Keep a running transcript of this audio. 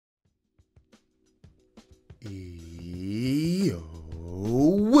Yo,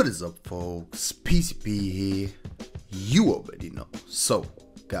 what is up, folks? PCP here. You already know. So,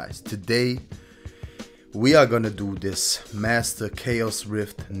 guys, today we are gonna do this Master Chaos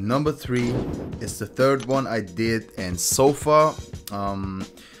Rift number 3. It's the third one I did, and so far,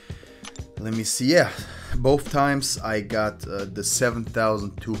 let me see. Yeah, both times I got the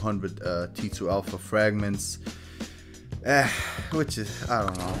 7,200 T2 Alpha fragments, which is, I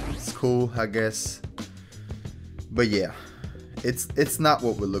don't know, it's cool, I guess. But yeah, it's not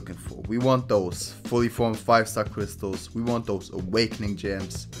what we're looking for. We want those fully formed 5-star crystals. We want those awakening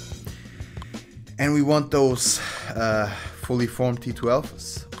gems. And we want those fully formed T2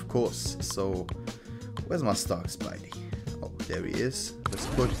 alphas, of course. So, where's my stock Spidey? Oh, there he is. Let's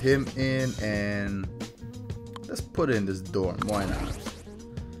put him in, and let's put in this Dorn. Why not?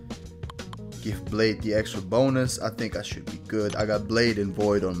 Give Blade the extra bonus. I think I should be good. I got Blade and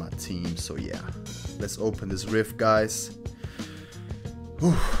Void on my team, so yeah. Let's open this rift, guys.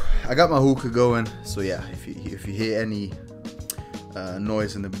 Whew. I got my hookah going, so yeah. If you hear any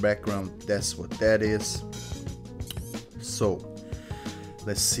noise in the background, that's what that is. So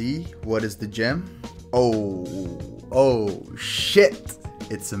let's see, what is the gem? Oh shit,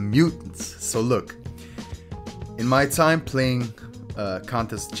 it's a mutant. So look, in my time playing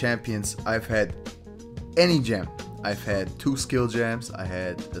Contest Champions, I've had any gem. I've had 2 skill gems, I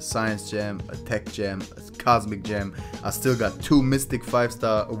had a science gem, a tech gem, a cosmic gem. I still got 2 mystic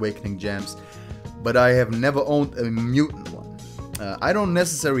 5-star awakening gems, but I have never owned a mutant one. I don't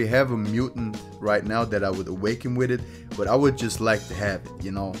necessarily have a mutant right now that I would awaken with it, but I would just like to have it,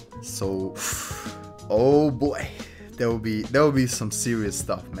 you know. So, oh boy, there will be some serious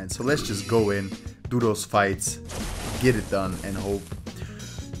stuff, man. So let's just go in, do those fights, get it done, and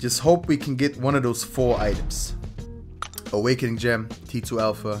just hope we can get one of those 4 items. Awakening gem, T2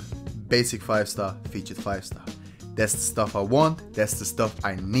 alpha, basic 5-star, featured 5-star. That's the stuff I want, that's the stuff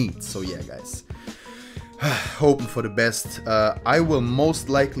I need. So yeah, guys, hoping for the best. I will most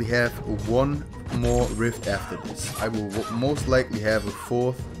likely have one more rift after this. I will most likely have a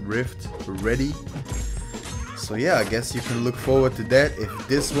 4th rift ready. So yeah, I guess you can look forward to that. If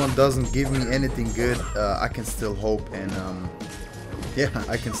this one doesn't give me anything good, I can still hope, and yeah,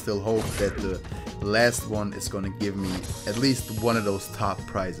 I can still hope that the last one is gonna give me at least one of those top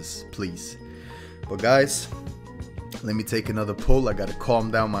prizes, please. But guys, let me take another pull. I gotta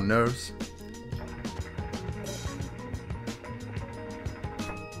calm down my nerves.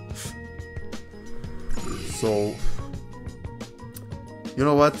 So, you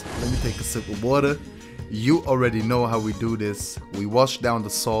know what? Let me take a sip of water. You already know how we do this. We wash down the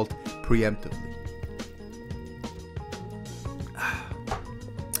salt preemptively.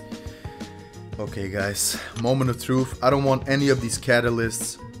 Okay, guys, moment of truth. I don't want any of these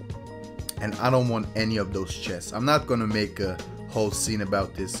catalysts, and I don't want any of those chests. I'm not gonna make a whole scene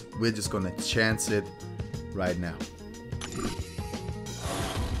about this. We're just gonna chance it right now.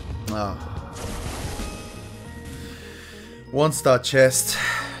 1-star chest.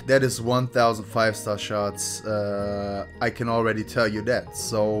 That is 1,000 5-star shots. I can already tell you that.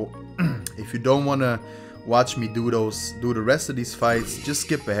 So if you don't wanna watch me do the rest of these fights, just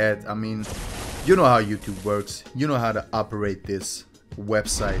skip ahead. I mean, you know how YouTube works. You know how to operate this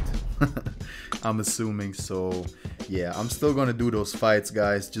website. I'm assuming. So yeah, I'm still gonna do those fights,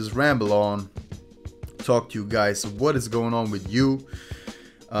 guys. Just ramble on, talk to you guys. What is going on with you?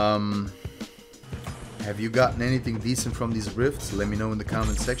 Have you gotten anything decent from these rifts? Let me know in the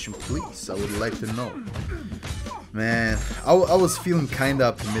comment section, please. I would like to know. Man, I was feeling kind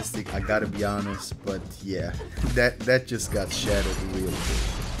of optimistic, I gotta be honest, but yeah, that just got shattered real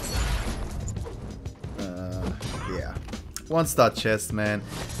quick. Yeah, 1-star chest, man.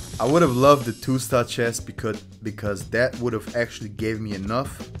 I would have loved the 2-star chest because that would have actually gave me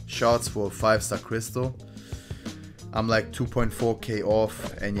enough shots for a 5-star crystal. I'm like 2.4k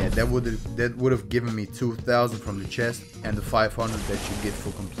off, and yeah, that would have given me 2,000 from the chest and the 500 that you get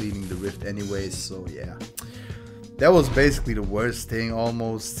for completing the rift anyways. So yeah, that was basically the worst thing,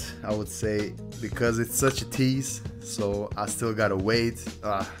 almost, I would say, because it's such a tease. So I still gotta wait.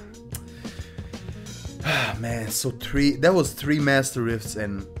 Man, so that was 3 master rifts,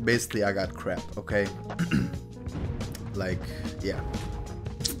 and basically I got crap. Okay. Like, yeah,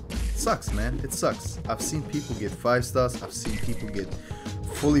 sucks, man. It sucks. I've seen people get 5-stars. I've seen people get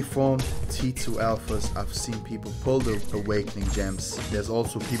fully formed T2 alphas. I've seen people pull the awakening gems. There's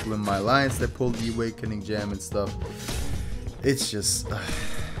also people in my alliance that pull the awakening gem and stuff. It's just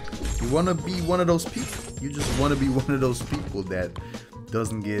you want to be one of those people. You just want to be one of those people that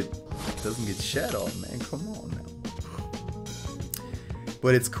doesn't get shat on, man. Come on now.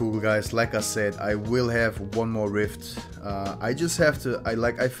 But it's cool, guys. Like I said, I will have one more rift. I just have to,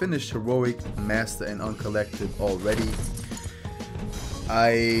 I finished Heroic, Master and Uncollected already.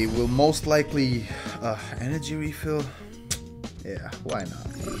 I will most likely energy refill. Yeah, why not?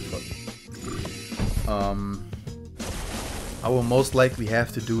 Fuck it. I will most likely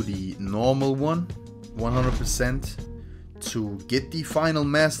have to do the normal one 100% to get the final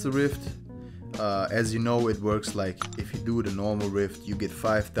Master Rift. As you know, it works like if you do the normal rift, you get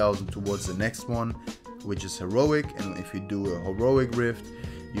 5,000 towards the next one, which is Heroic, and if you do a Heroic rift,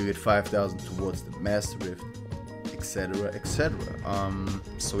 you get 5,000 towards the Master Rift, etc, etc.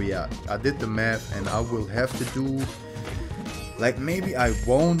 So yeah, I did the math, and I will have to do, like, maybe I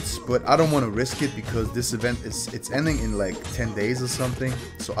won't, but I don't want to risk it because this event it's ending in like 10 days or something,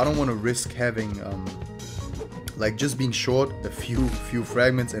 so I don't want to risk having like just being short a few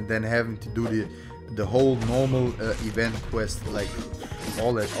fragments and then having to do the whole normal event quest like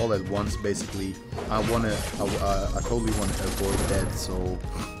all at once. Basically, I totally want to avoid that. So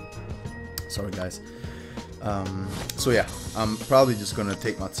sorry, guys. So yeah, I'm probably just gonna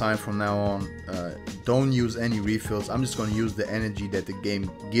take my time from now on. Don't use any refills. I'm just gonna use the energy that the game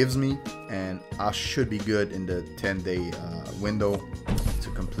gives me, and I should be good in the 10-day window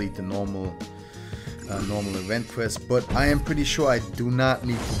to complete the normal event quest. But I am pretty sure I do not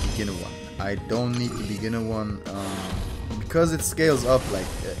need the beginner one. I don't need the beginner one because it scales up. Like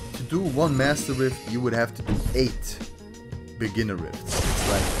to do one Master Rift, you would have to do 8 beginner rifts. It's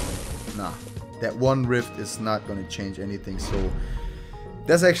like, nah. That one rift is not going to change anything, so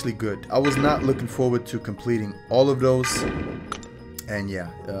that's actually good. I was not looking forward to completing all of those, and yeah,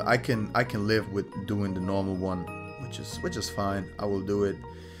 I can live with doing the normal one, which is fine. I will do it,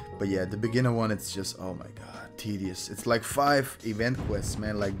 but yeah, the beginner one, it's just, oh my god, tedious. It's like 5 event quests,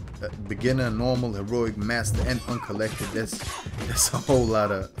 man. Like beginner, normal, heroic, master, and uncollected. That's a whole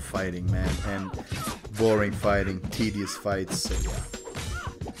lot of fighting, man, and boring fighting, tedious fights. So yeah.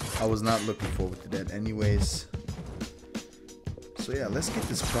 I was not looking forward to that anyways. So yeah, let's get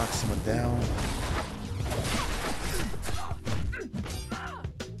this Proxima down.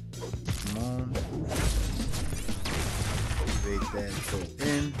 Come on. Evade that, go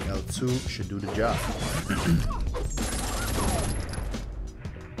in. L2 should do the job.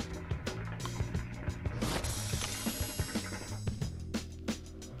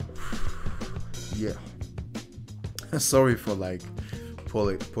 Yeah. Sorry for like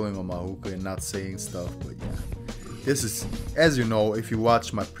pulling on my hookah and not saying stuff, but yeah, this is, as you know, if you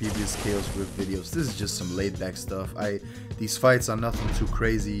watch my previous Chaos Rift videos, this is just some laid back stuff. These fights are nothing too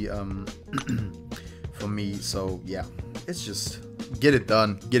crazy for me, so yeah, it's just get it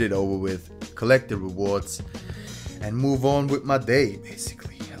done, get it over with, collect the rewards, and move on with my day,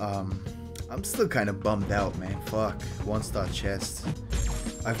 basically. I'm still kind of bummed out, man. Fuck, 1-star chest.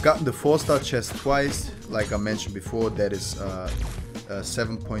 I've gotten the 4-star chest twice, like I mentioned before. That is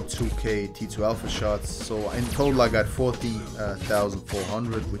 7.2k T2 alpha shots, so in total I got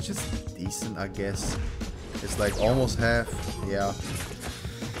 14,400, which is decent, I guess. It's like almost half. Yeah,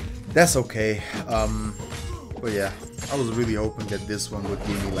 that's okay. But yeah, I was really hoping that this one would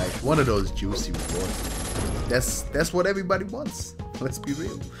give me like one of those juicy rewards. That's what everybody wants. Let's be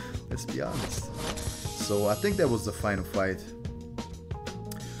real, let's be honest. So I think that was the final fight.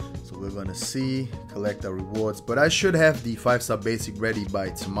 We're gonna see, collect our rewards, but I should have the 5-star basic ready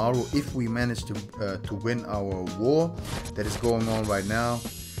by tomorrow if we manage to win our war that is going on right now.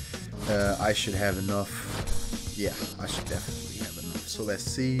 I should have enough. Yeah, I should definitely have enough. So let's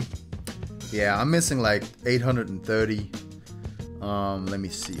see. Yeah, I'm missing like 830. Let me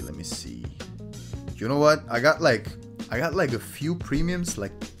see. You know what? I got like a few premiums,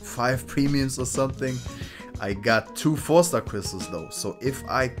 like 5 premiums or something. I got 2 4-star crystals though, so if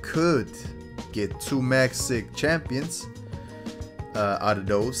I could get 2 max sig champions out of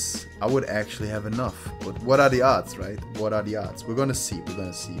those, I would actually have enough. But what are the odds, right? What are the odds? We're gonna see.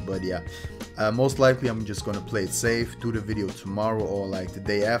 But yeah, most likely I'm just gonna play it safe, do the video tomorrow or like the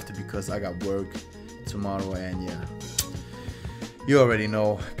day after, because I got work tomorrow. And yeah, you already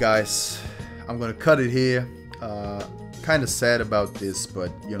know, guys, I'm gonna cut it here. Kind of sad about this,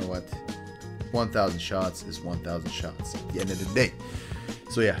 but you know what? 1,000 shots is 1,000 shots at the end of the day.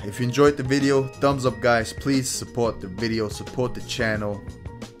 So yeah, if you enjoyed the video, thumbs up, guys. Please support the video, support the channel,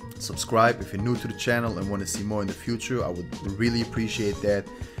 subscribe if you're new to the channel and want to see more in the future. I would really appreciate that.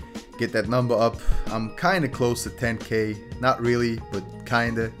 Get that number up. I'm kind of close to 10k, not really, but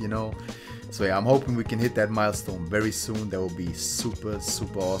kind of, you know. So yeah, I'm hoping we can hit that milestone very soon. That will be super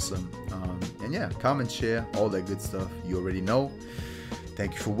awesome. And yeah, comment, share, all that good stuff, you already know.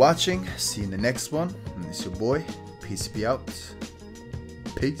 Thank you for watching. See you in the next one. And it's your boy. Peace be out.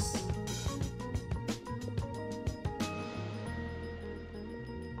 Peace.